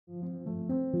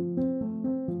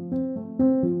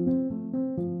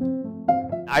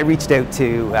I reached out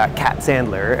to Kat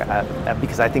Sandler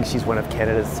because I think she's one of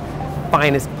Canada's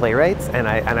finest playwrights, and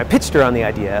I pitched her on the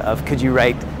idea of, could you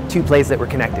write two plays that were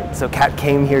connected? So Kat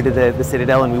came here to the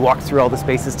Citadel and we walked through all the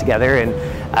spaces together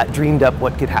and dreamed up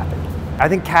what could happen. I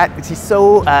think Kat, she's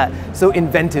so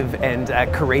inventive and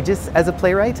courageous as a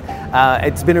playwright.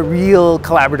 It's been a real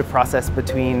collaborative process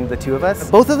between the two of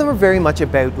us. Both of them are very much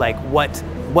about like what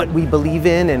we believe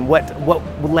in and what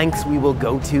lengths we will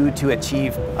go to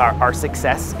achieve our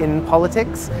success in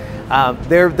politics.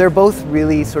 They're both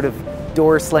really sort of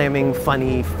door-slamming,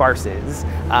 funny farces,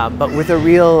 but with a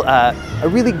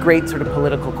really great sort of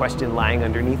political question lying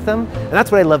underneath them. And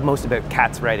that's what I love most about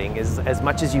Kat's writing, is as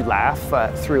much as you laugh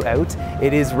throughout,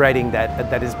 it is writing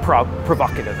that is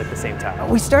provocative at the same time.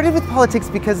 We started with politics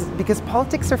because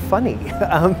politics are funny,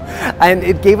 and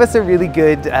it gave us a really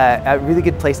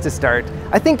good place to start.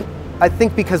 I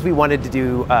think because we wanted to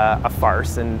do a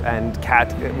farce, and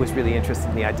Kat was really interested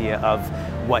in the idea of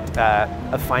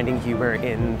finding humor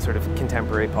in sort of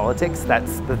contemporary politics.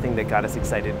 That's the thing that got us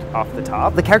excited off the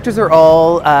top. The characters are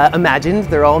all imagined,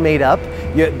 they're all made up.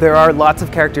 There are lots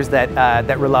of characters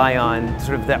that rely on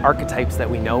sort of the archetypes that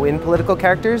we know in political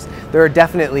characters. There are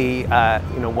definitely,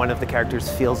 one of the characters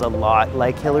feels a lot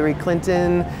like Hillary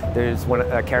Clinton. There's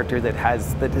a character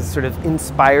that is sort of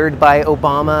inspired by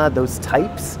Obama, those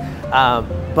types.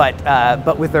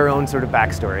 But with their own sort of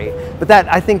backstory. But that,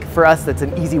 I think, for us, that's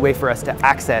an easy way for us to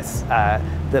access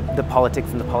the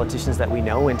politics and the politicians that we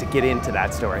know and to get into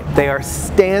that story. They are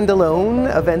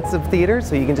standalone events of theater,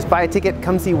 so you can just buy a ticket,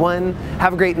 come see one,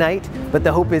 have a great night. But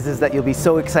the hope is that you'll be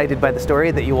so excited by the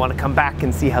story that you'll want to come back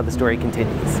and see how the story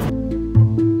continues.